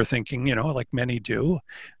women who are thinking, like many do,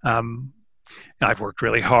 I've worked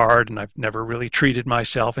really hard and I've never really treated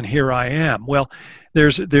myself, and here I am. Well,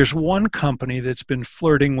 there's one company that's been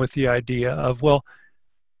flirting with the idea of, well,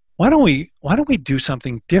 why don't we do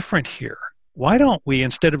something different here? Why don't we,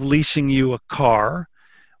 instead of leasing you a car,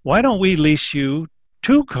 why don't we lease you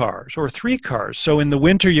 2 cars or 3 cars? So in the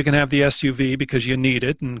winter you can have the SUV because you need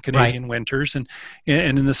it in Canadian winters, and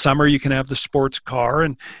in the summer you can have the sports car,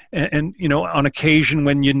 and on occasion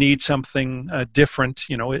when you need something different,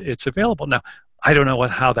 it's available. Now, I don't know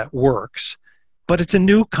how that works, but it's a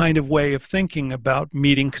new kind of way of thinking about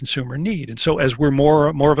meeting consumer need. And so as more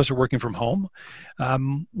of us are working from home,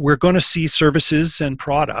 we're going to see services and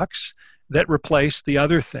products that replace the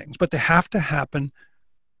other things, but they have to happen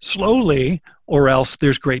slowly, or else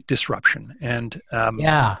there's great disruption. And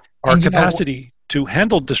Yeah. our And capacity to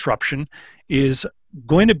handle disruption is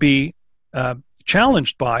going to be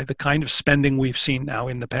challenged by the kind of spending we've seen now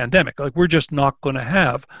in the pandemic. Like, we're just not going to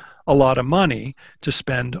have a lot of money to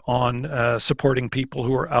spend on supporting people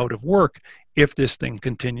who are out of work if this thing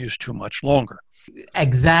continues too much longer.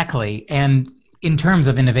 Exactly. And in terms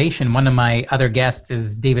of innovation, one of my other guests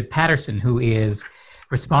is David Patterson, who is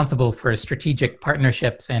responsible for strategic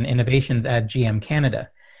partnerships and innovations at GM Canada.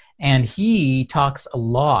 And he talks a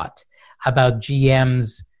lot about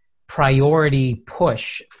GM's priority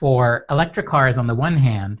push for electric cars on the one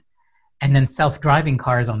hand, and then self-driving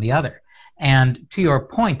cars on the other. And to your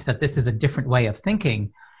point that this is a different way of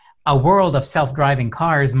thinking, a world of self-driving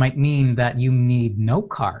cars might mean that you need no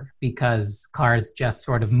car, because cars just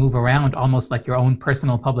sort of move around almost like your own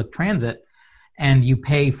personal public transit, and you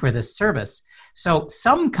pay for this service. So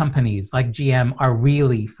some companies like GM are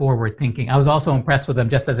really forward-thinking. I was also impressed with them,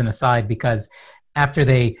 just as an aside, because after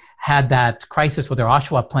they had that crisis with their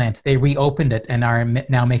Oshawa plant, they reopened it and are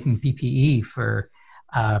now making PPE for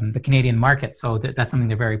the Canadian market. So that's something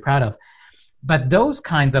they're very proud of. But those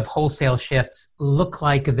kinds of wholesale shifts look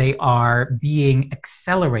like they are being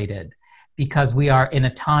accelerated because we are in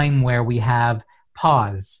a time where we have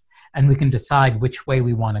pause and we can decide which way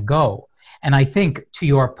we want to go. And I think, to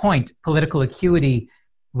your point, political acuity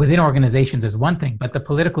within organizations is one thing, but the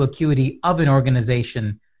political acuity of an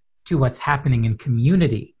organization to what's happening in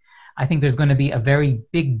community, I think there's going to be a very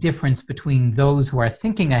big difference between those who are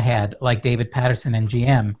thinking ahead, like David Patterson and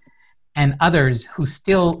GM, and others who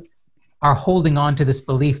still are holding on to this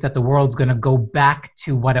belief that the world's going to go back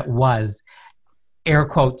to what it was, air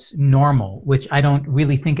quotes, normal, which I don't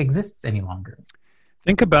really think exists any longer.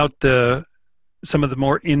 Think about some of the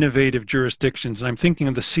more innovative jurisdictions. And I'm thinking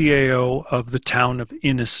of the CAO of the town of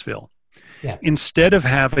Innisfil. Yeah. Instead of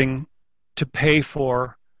having to pay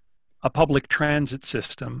for a public transit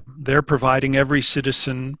system, they're providing every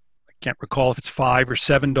citizen, I can't recall if it's $5 or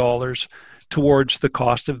 $7, towards the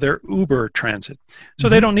cost of their Uber transit. So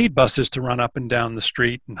they don't need buses to run up and down the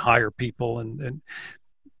street and hire people. And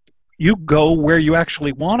you go where you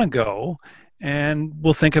actually want to go, and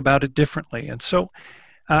we'll think about it differently. And so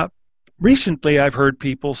recently I've heard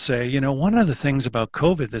people say, one of the things about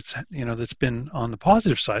COVID that's been on the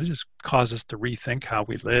positive side is caused us to rethink how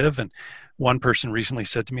we live. And one person recently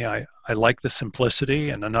said to me, I like the simplicity.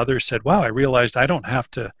 And another said, wow, I realized I don't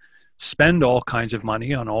have to spend all kinds of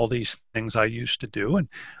money on all these things I used to do, and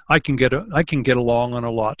I can get along on a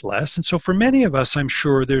lot less. And so for many of us, I'm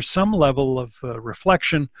sure there's some level of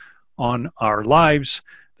reflection on our lives,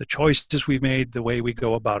 the choices we've made, the way we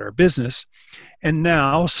go about our business. And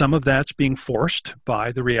now some of that's being forced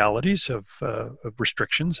by the realities of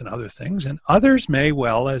restrictions and other things. And others may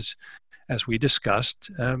well, as we discussed,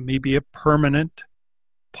 may be a permanent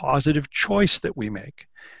positive choice that we make.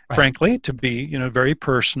 Right. Frankly, to be very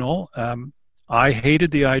personal, I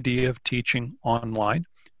hated the idea of teaching online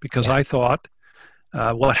because I thought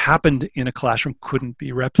what happened in a classroom couldn't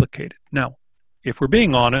be replicated. Now, if we're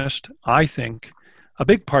being honest, I think a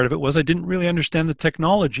big part of it was I didn't really understand the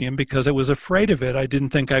technology, and because I was afraid of it, I didn't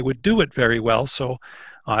think I would do it very well, so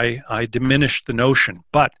I diminished the notion.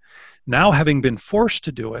 But now, having been forced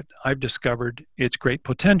to do it, I've discovered its great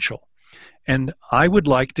potential. And I would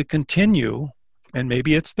like to continue, and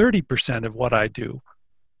maybe it's 30% of what I do,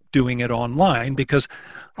 doing it online, because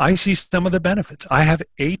I see some of the benefits. I have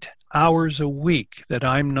 8 hours a week that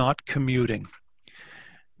I'm not commuting.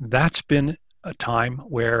 That's been a time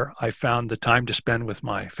where I found the time to spend with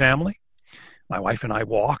my family. My wife and I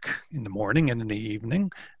walk in the morning and in the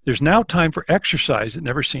evening. There's now time for exercise that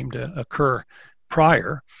never seemed to occur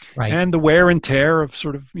prior. Right. And the wear and tear of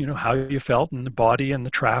sort of, how you felt in the body and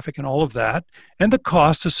the traffic and all of that, and the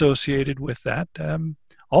costs associated with that,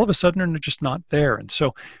 all of a sudden are just not there. And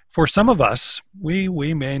so for some of us,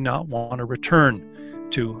 we may not want to return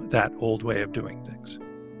to that old way of doing things.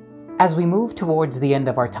 As we move towards the end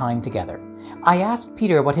of our time together, I asked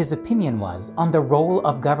Peter what his opinion was on the role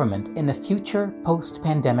of government in a future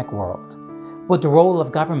post-pandemic world. Would the role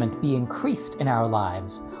of government be increased in our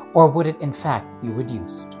lives, or would it in fact be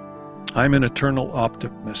reduced? I'm an eternal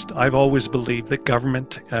optimist. I've always believed that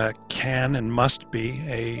government can and must be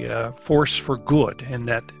a force for good, and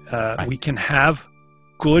that we can have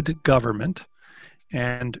good government,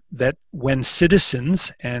 and that when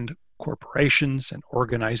citizens and corporations and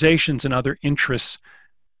organizations and other interests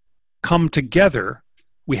come together,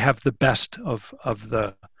 we have the best of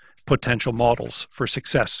the potential models for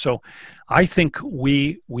success. So I think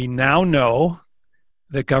we now know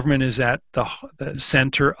that government is at the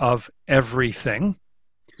center of everything.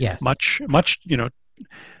 Yes. Much,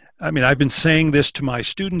 I mean, I've been saying this to my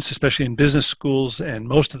students, especially in business schools, and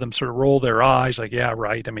most of them sort of roll their eyes like, yeah,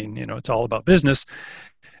 right. I mean, it's all about business,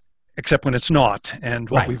 except when it's not. And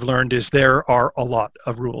what we've learned is there are a lot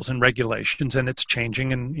of rules and regulations, and it's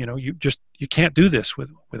changing. And, you can't do this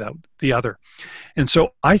without the other. And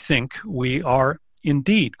so I think we are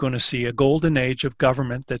indeed going to see a golden age of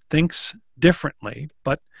government that thinks differently,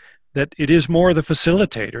 but that it is more the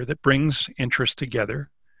facilitator that brings interests together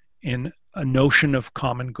in a notion of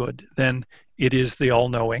common good than it is the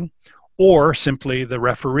all-knowing or simply the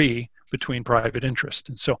referee between private interest.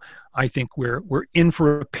 And so I think we're in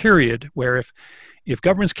for a period where if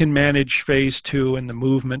governments can manage phase 2 and the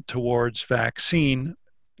movement towards vaccine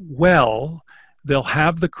well, they'll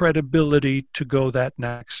have the credibility to go that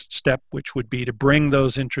next step, which would be to bring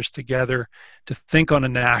those interests together, to think on a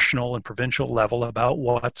national and provincial level about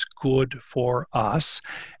what's good for us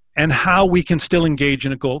and how we can still engage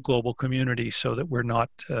in a global community so that we're not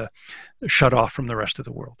shut off from the rest of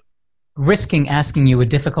the world. Risking asking you a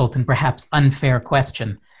difficult and perhaps unfair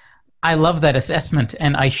question, I love that assessment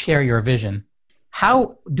and I share your vision.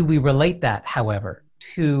 How do we relate that, however,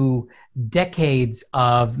 to decades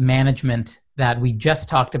of management that we just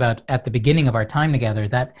talked about at the beginning of our time together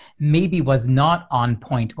that maybe was not on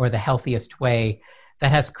point or the healthiest way,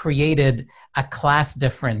 that has created a class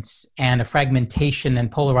difference and a fragmentation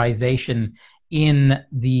and polarization in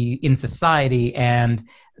society and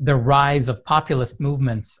the rise of populist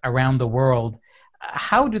movements around the world?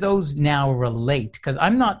 How do those now relate? Because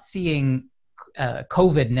I'm not seeing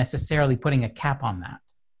COVID necessarily putting a cap on that.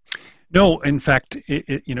 No, in fact,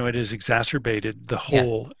 it has exacerbated the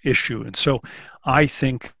whole issue. And so I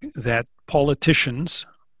think that politicians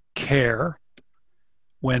care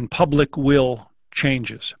when public will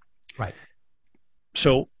changes. Right.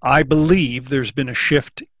 So I believe there's been a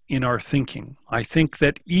shift in our thinking. I think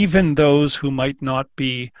that even those who might not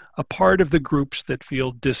be a part of the groups that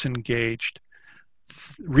feel disengaged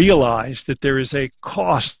realize that there is a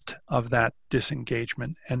cost of that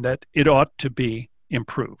disengagement and that it ought to be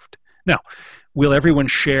improved. Now, will everyone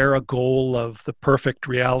share a goal of the perfect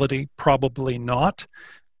reality? Probably not.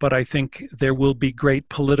 But I think there will be great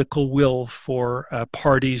political will for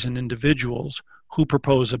parties and individuals who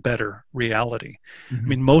propose a better reality. Mm-hmm. I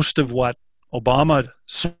mean, most of what Obama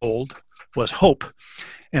sold was hope.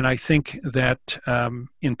 And I think that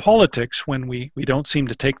in politics, when we don't seem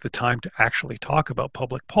to take the time to actually talk about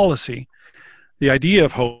public policy, the idea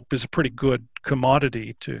of hope is a pretty good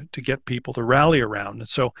commodity to get people to rally around. And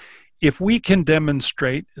so if we can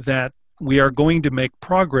demonstrate that we are going to make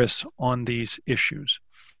progress on these issues,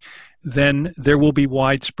 then there will be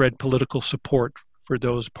widespread political support for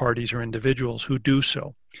those parties or individuals who do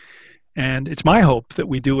so. And it's my hope that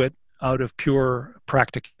we do it out of pure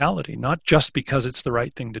practicality, not just because it's the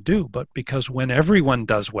right thing to do, but because when everyone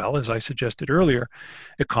does well, as I suggested earlier,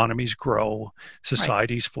 economies grow,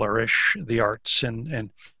 societies flourish, the arts and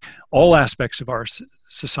all aspects of our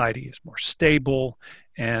society is more stable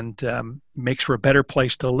and makes for a better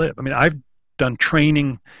place to live. I mean, I've done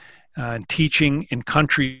training and teaching in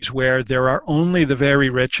countries where there are only the very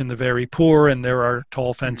rich and the very poor, and there are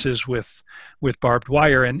tall fences with barbed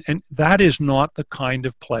wire, and that is not the kind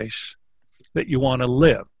of place that you want to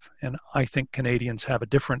live. And I think Canadians have a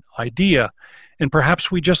different idea, and perhaps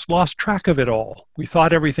we just lost track of it all. We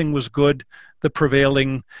thought everything was good. The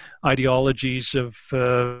prevailing ideologies of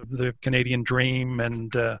the Canadian dream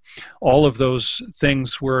and all of those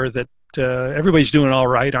things were that everybody's doing all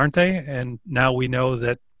right, aren't they? And now we know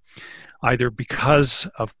that either because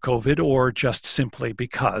of COVID or just simply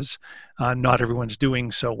because not everyone's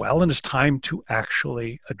doing so well. And it's time to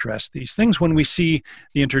actually address these things. When we see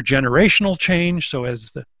the intergenerational change, so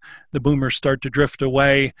as the boomers start to drift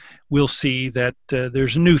away, we'll see that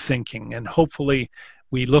there's new thinking. And hopefully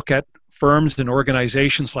we look at firms and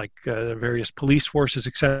organizations like various police forces,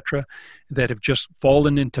 etc., that have just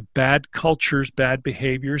fallen into bad cultures, bad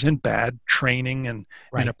behaviors, and bad training and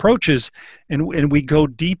approaches, and we go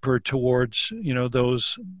deeper towards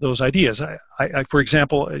those ideas. I, for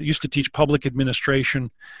example, used to teach public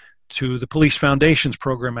administration to the Police Foundations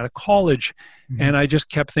program at a college, and I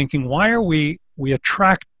just kept thinking, why are we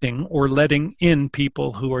attracting or letting in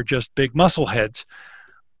people who are just big muscle heads?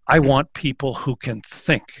 I want people who can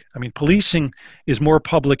think. I mean, policing is more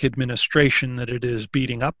public administration than it is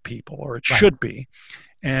beating up people, or it should be.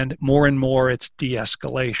 And more it's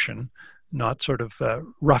de-escalation, not sort of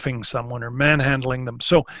roughing someone or manhandling them.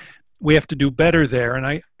 So we have to do better there.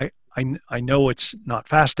 And I know it's not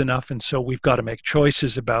fast enough, and so we've got to make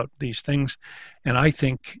choices about these things. And I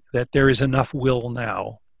think that there is enough will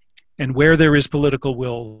now. And where there is political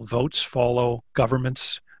will, votes follow,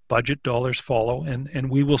 governments, budget dollars follow, and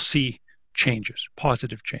we will see changes,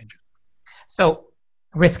 positive changes. So,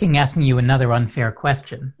 risking asking you another unfair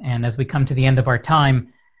question, and as we come to the end of our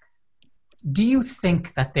time, do you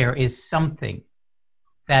think that there is something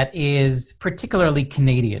that is particularly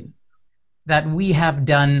Canadian that we have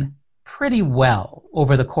done pretty well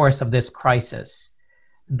over the course of this crisis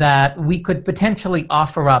that we could potentially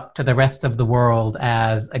offer up to the rest of the world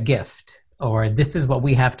as a gift, or this is what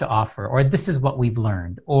we have to offer, or this is what we've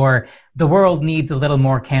learned, or the world needs a little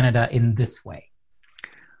more Canada in this way?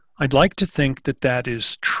 I'd like to think that that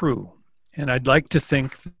is true. And I'd like to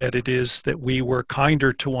think that it is that we were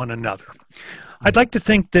kinder to one another. I'd like to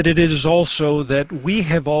think that it is also that we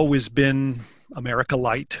have always been America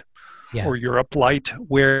Light, yes, or Europe Light,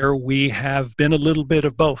 where we have been a little bit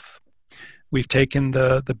of both. We've taken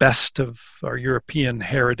the best of our European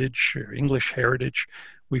heritage, or English heritage.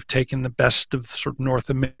 We've taken the best of sort of North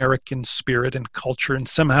American spirit and culture, and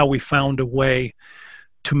somehow we found a way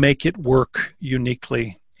to make it work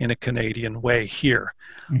uniquely in a Canadian way here.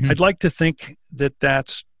 Mm-hmm. I'd like to think that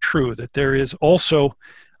that's true, that there is also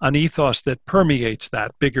an ethos that permeates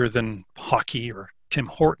that, bigger than hockey or Tim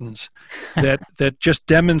Hortons, that just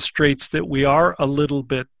demonstrates that we are a little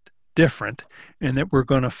bit different and that we're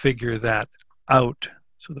going to figure that out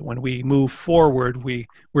so that when we move forward, we're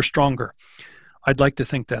stronger. I'd like to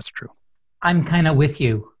think that's true. I'm kind of with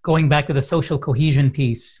you. Going back to the social cohesion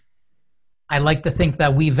piece, I like to think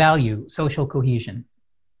that we value social cohesion.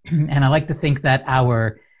 And I like to think that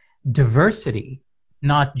our diversity,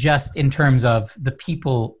 not just in terms of the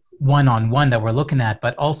people one-on-one that we're looking at,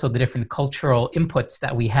 but also the different cultural inputs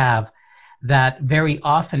that we have, that very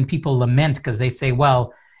often people lament because they say,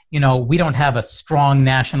 well, you know, we don't have a strong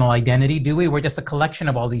national identity, do we? We're just a collection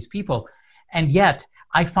of all these people. And yet,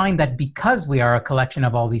 I find that because we are a collection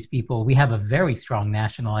of all these people, we have a very strong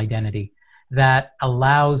national identity that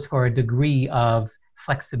allows for a degree of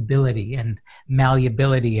flexibility and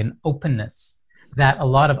malleability and openness that a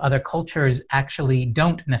lot of other cultures actually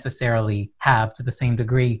don't necessarily have to the same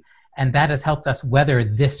degree. And that has helped us weather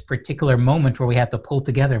this particular moment where we have to pull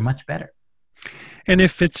together much better. And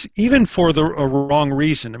if it's even for a wrong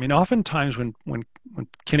reason, I mean, oftentimes when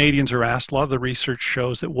Canadians are asked, a lot of the research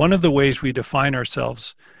shows that one of the ways we define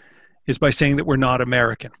ourselves is by saying that we're not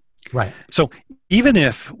American. Right. So even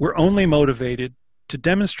if we're only motivated to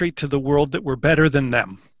demonstrate to the world that we're better than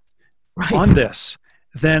them on this,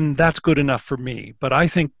 then that's good enough for me. But I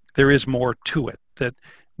think there is more to it, that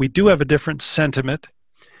we do have a different sentiment,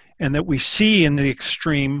 and that we see in the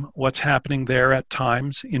extreme what's happening there at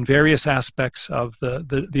times in various aspects of the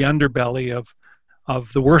underbelly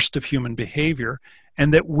of the worst of human behavior,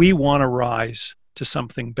 and that we want to rise to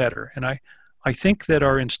something better. And I think that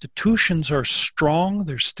our institutions are strong.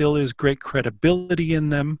 There still is great credibility in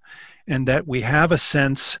them, and that we have a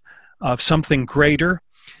sense of something greater,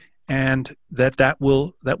 and that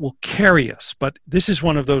will carry us. But this is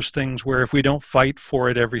one of those things where if we don't fight for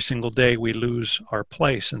it every single day, we lose our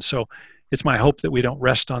place. And so it's my hope that we don't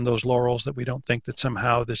rest on those laurels, that we don't think that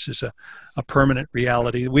somehow this is a permanent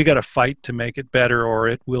reality. We got to fight to make it better, or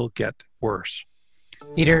it will get worse.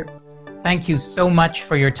 Peter, thank you so much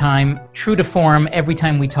for your time. True to form, every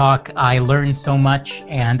time we talk, I learn so much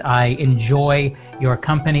and I enjoy your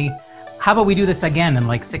company. How about we do this again in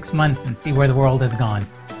like 6 months and see where the world has gone?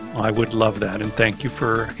 I would love that, and thank you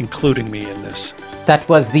for including me in this. That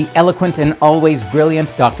was the eloquent and always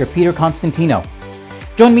brilliant Dr. Peter Constantinou.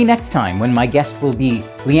 Join me next time when my guest will be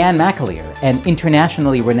Leanne McAleer, an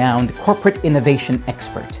internationally renowned corporate innovation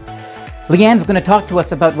expert. Leanne's going to talk to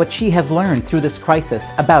us about what she has learned through this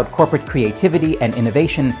crisis about corporate creativity and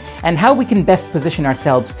innovation, and how we can best position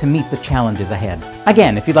ourselves to meet the challenges ahead.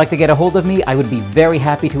 Again, if you'd like to get a hold of me, I would be very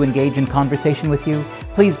happy to engage in conversation with you.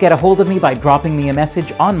 Please get a hold of me by dropping me a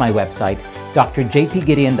message on my website,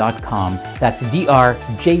 drjpgedeon.com. That's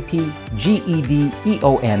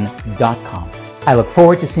drjpgedeon.com. I look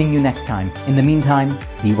forward to seeing you next time. In the meantime,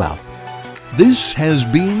 be well. This has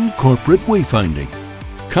been Corporate Wayfinding,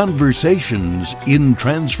 Conversations in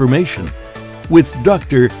Transformation with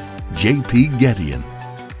Dr. J.P. Gedeon.